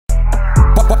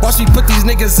Watch me put these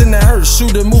niggas in the hearse.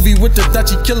 Shoot a movie with the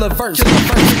Dutchie killer verse.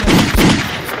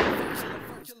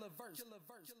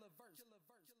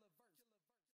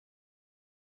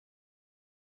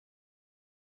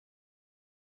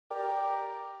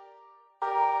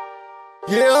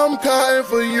 Yeah, I'm cutting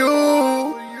for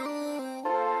you.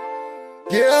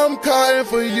 Yeah, I'm cutting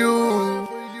for you.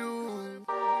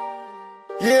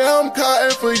 Yeah, I'm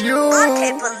cutting for you. I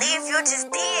can't believe you just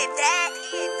did that.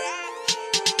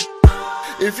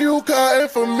 If you cutting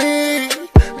for me,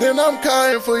 then I'm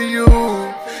cutting for you.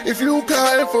 If you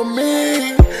cutting for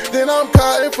me, then I'm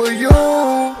cutting for you.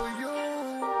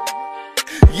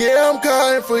 Yeah, I'm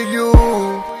cutting for you.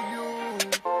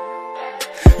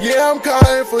 Yeah, I'm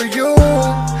cutting for you.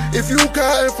 If you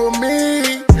cutting for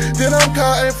me, then I'm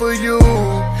cutting for you.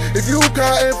 If you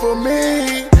cutting for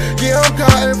me, yeah, I'm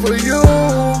cutting for you.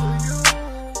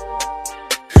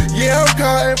 Yeah, I'm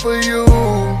cutting for you.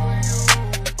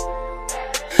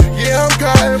 Yeah, I'm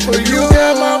cutting for you. You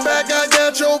got my back, I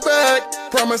got your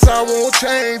back. Promise I won't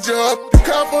change up. You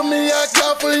cut for me, I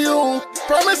cut for you.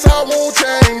 Promise I won't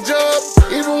change up.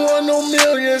 Even when no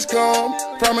millions come,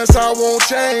 promise I won't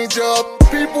change up.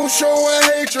 People showing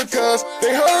hatred cause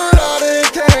they heard I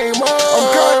done came up.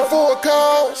 I'm cutting for a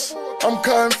cause, I'm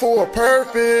cutting for a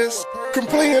purpose.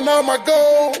 Completing all my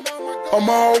goals, I'm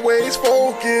always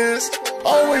focused.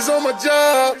 Always on my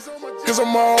job, cause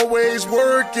I'm always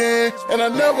working. And I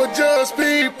never judge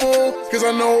people, cause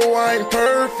I know I ain't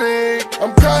perfect.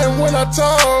 I'm cutting when I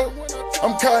talk,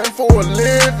 I'm cutting for a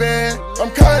living. I'm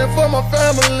cutting for my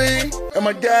family, and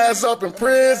my guys up in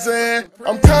prison.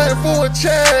 I'm cutting for a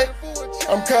check,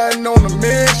 I'm cutting on a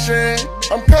mission.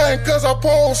 I'm cutting cause I'm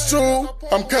supposed to,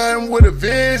 I'm cutting with a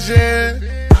vision.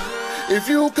 If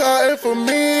you cutting for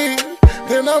me,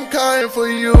 then I'm cutting for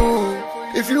you.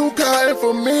 If you cutting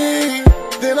for me,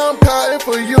 then I'm cutting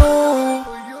for you.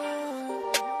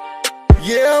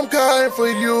 Yeah, I'm cutting for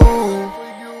you.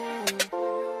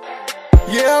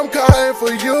 Yeah, I'm cutting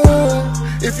for you.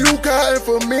 If you cutting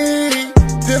for me,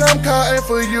 then I'm cutting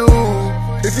for you.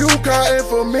 If you cutting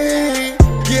for me,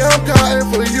 yeah, I'm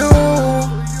cutting for you.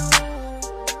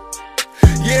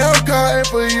 Yeah, I'm cutting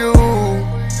for you.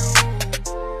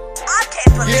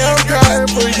 Yeah, I'm cutting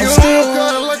for you. I'm still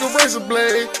cutting like a razor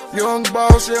blade. Young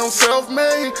boss, yeah, I'm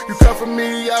self-made. You cut for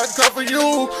me, I cut for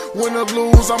you. Win or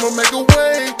lose, I'ma make a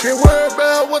way. Can't worry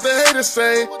about what the haters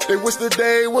say. They wish the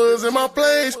day was in my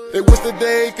place. They wish the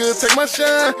day could take my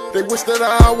shine. They wish that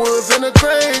I was in the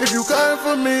grave. If you cutting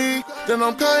for me, then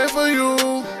I'm cutting for you.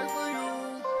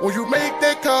 When you make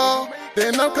that call,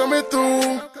 then I'm coming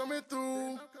through.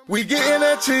 We getting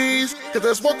that cheese, cause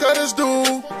that's what cutters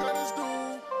do.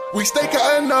 We stay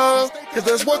cutting off, cause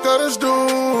that's what cutters do.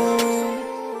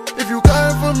 If you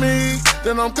cutting for me,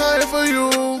 then I'm cutting for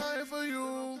you.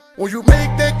 When you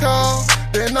make that call,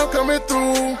 then I'm coming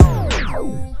through.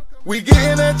 We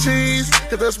getting that cheese,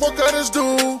 cause that's what cutters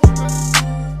do.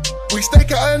 We stay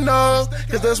cutting off,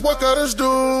 cause that's what cutters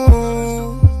do.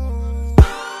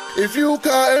 If you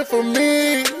cutting for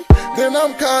me, then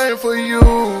I'm cutting for you.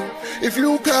 If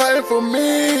you cutting for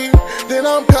me, then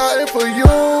I'm cutting for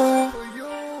you.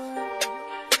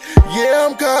 Yeah,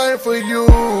 I'm cutting for you.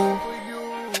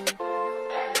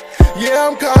 Yeah,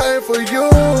 I'm cutting for you.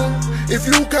 If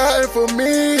you cutting for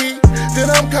me, then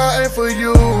I'm cutting for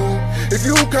you. If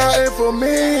you cutting for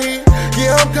me,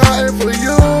 yeah, I'm cutting for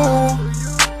you.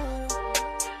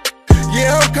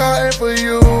 Yeah, I'm cutting for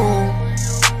you.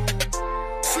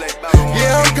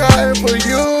 Yeah, I'm cutting for you.